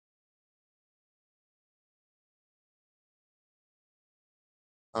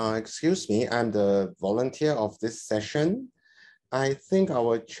Excuse me, I'm the volunteer of this session. I think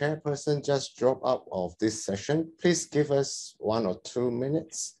our chairperson just dropped out of this session. Please give us 1 or 2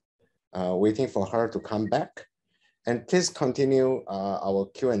 minutes waiting for her to come back. And please continue our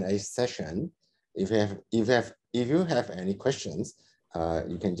Q&A session. If you have any questions,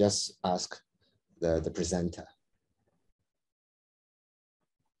 you can just ask the presenter.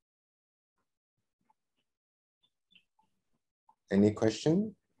 Any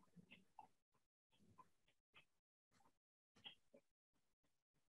question?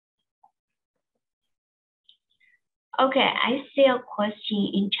 Okay, I see a question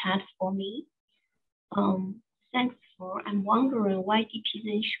in chat for me. Thanks for, I'm wondering why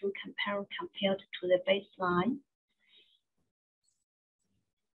DP should compare compared to the baseline.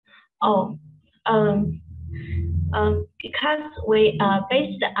 Because we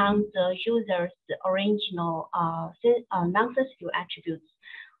based on the user's original non-sensitive attributes,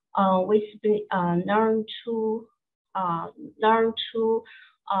 we learn two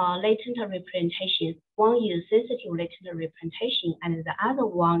latent representations. One is sensitive latent representation, and the other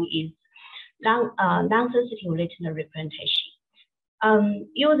one is non-sensitive latent representation.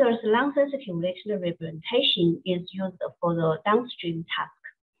 User's non-sensitive latent representation is used for the downstream task.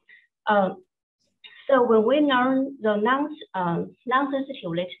 So when we learn the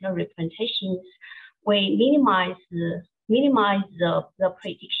non-sensitive latent representations, we minimize the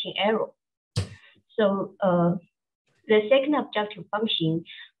prediction error. So the second objective function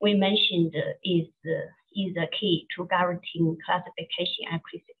we mentioned is the key to guaranteeing classification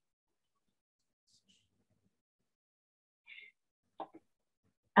accuracy.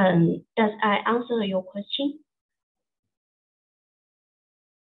 Does I answer your question?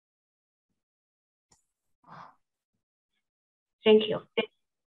 Thank you.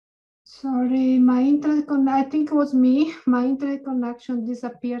 Sorry, my internet I think it was me. My internet connection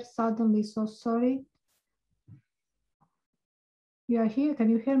disappeared suddenly, so sorry. You are here, can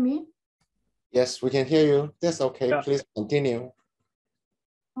you hear me? Yes, we can hear you. That's okay, yeah. Please continue.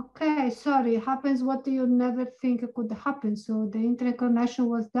 Okay, sorry, it happens what you never think could happen. So the internet connection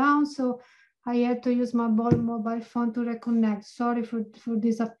was down, so I had to use my mobile phone to reconnect. Sorry for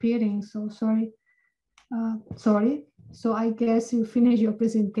disappearing, so sorry. Sorry. So I guess you finish your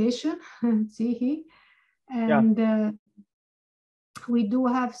presentation, see here. And yeah. We do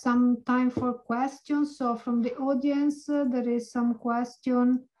have some time for questions. So from the audience, there is some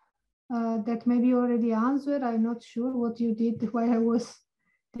question that maybe already answered. I'm not sure what you did while I was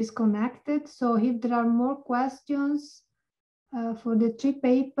disconnected. So if there are more questions for the 3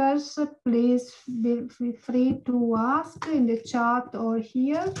 papers, please feel free to ask in the chat or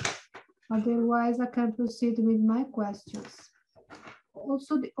here. Otherwise, I can proceed with my questions.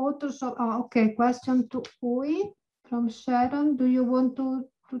 Also, the authors of, okay, question to Ui from Sharon. Do you want to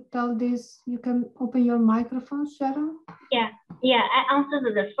tell this? You can open your microphone, Sharon. Yeah, I answered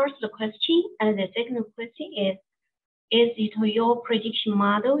the first question, and the second question is it your prediction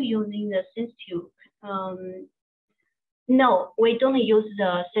model using the sensitive? No, we don't use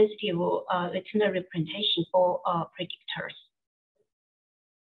the sensitive latent representation for predictors.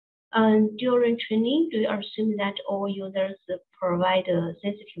 During training, do you assume that all users provide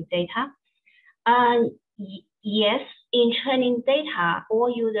sensitive data? Yes, in training data, all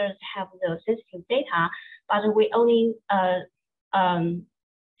users have the sensitive data, but we only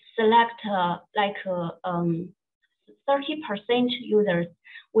select like 30% users.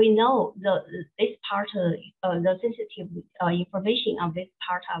 We know this part, the sensitive information of this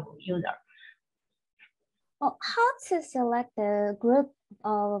part of user. Well, how to select the group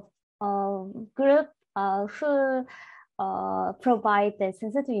of who provide the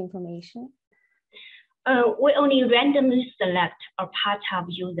sensitive information? We only randomly select a part of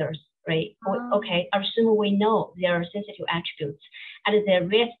users, right? Okay, assume we know their sensitive attributes, and the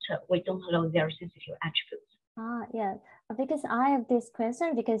rest we don't know their sensitive attributes. Yeah, because I have this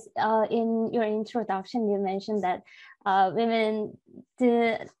question because in your introduction you mentioned that women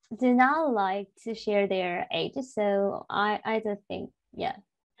do not like to share their age, so I just think yeah.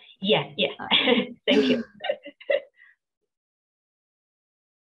 Thank you.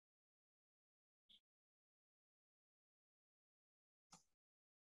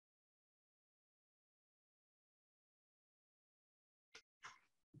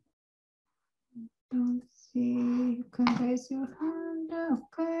 Don't see, you can raise your hand.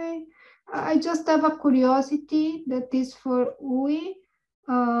 Okay, I just have a curiosity that is for Ui.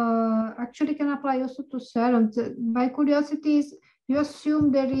 Actually can apply also to Sharon. My curiosity is, you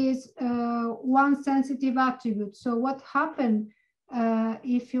assume there is one sensitive attribute. So what happens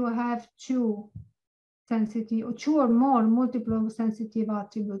if you have 2 sensitive, or two or more multiple sensitive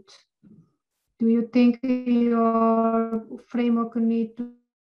attributes? Do you think your framework need to?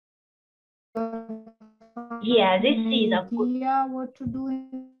 Yeah, this is a good. What to do in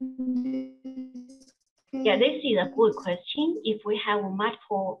this case? Yeah, this is a good question. If we have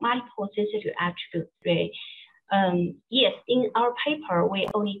multiple sensitive attributes, right? Yes, in our paper we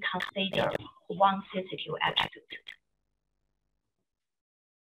only consider one sensitive attribute.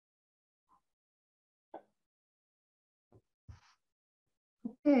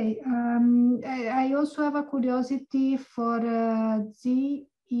 Okay, I also have a curiosity for ZEE.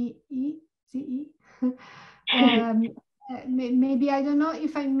 Maybe I don't know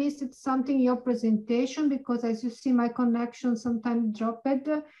if I missed something in your presentation, because as you see, my connection sometimes dropped.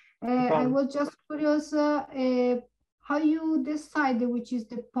 I was just curious how you decide which is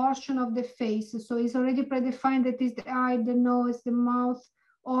the portion of the face. So it's already predefined that is the eye, the nose, the mouth,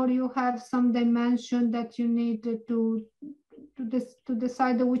 or you have some dimension that you need to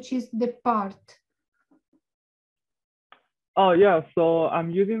decide which is the part. Oh yeah, so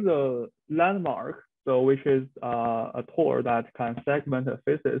I'm using the landmark, so which is a tool that can segment the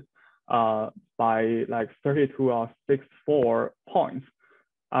faces by like 32 or 64 points.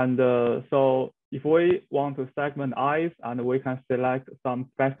 And so if we want to segment eyes, and we can select some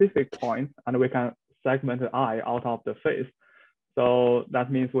specific points, and we can segment the eye out of the face. So that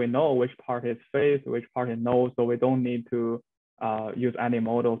means we know which part is face, which part is nose, so we don't need to use any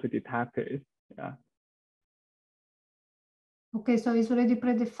model to detect it. Yeah. Okay, so it's already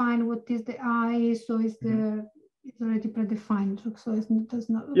predefined what is the eye, so it's the it's already predefined, so it does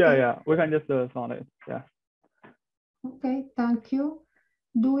not. Okay. Yeah, we can just solve it. Yeah. Okay, thank you.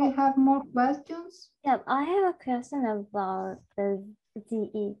 Do we have more questions? Yeah, I have a question about the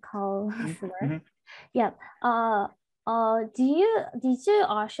DE call. Yeah. Did you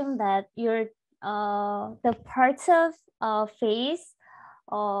assume that your the parts of face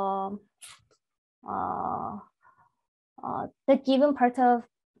the given part of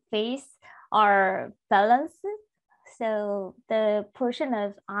face are balanced, so the portion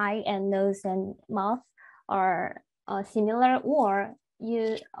of eye and nose and mouth are similar, or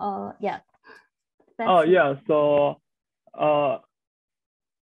you yeah. Oh yeah, so I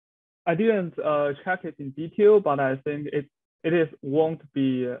didn't check it in detail, but I think it won't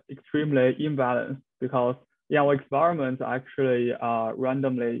be extremely imbalanced, because in our experiments actually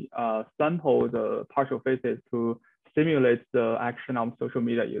randomly sample the partial faces to simulate the action of social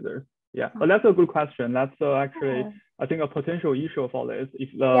media users. Yeah, but that's a good question. That's actually I think a potential issue for this.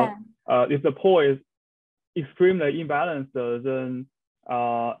 If the pool is extremely imbalanced, then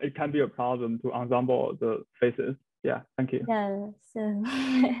it can be a problem to ensemble the faces. Yeah, thank you. Yeah, so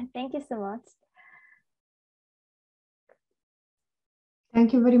thank you so much.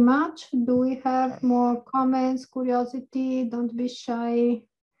 Thank you very much. Do we have more comments, curiosity? Don't be shy.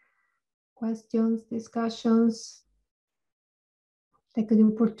 Questions, discussions. Take the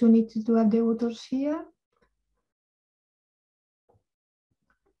opportunity to have the authors here.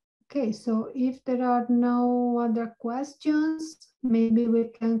 Okay, so if there are no other questions, maybe we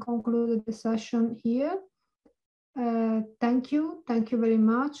can conclude the session here. Thank you very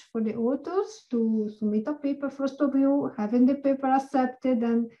much for the authors to submit a paper, first of you, having the paper accepted,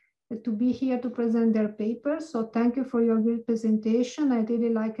 and to be here to present their paper. So thank you for your great presentation. I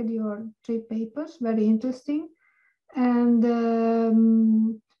really liked your 3 papers, very interesting. And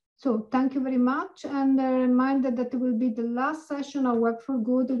so thank you very much. And a reminder that it will be the last session of Web for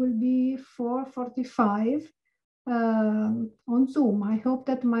Good. It will be 4:45 on Zoom. I hope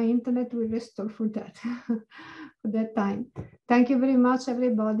that my internet will restore for that, for that time. Thank you very much,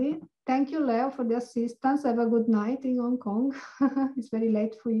 everybody. Thank you, Leo, for the assistance. Have a good night in Hong Kong. It's very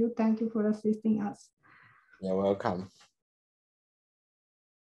late for you. Thank you for assisting us. You're welcome.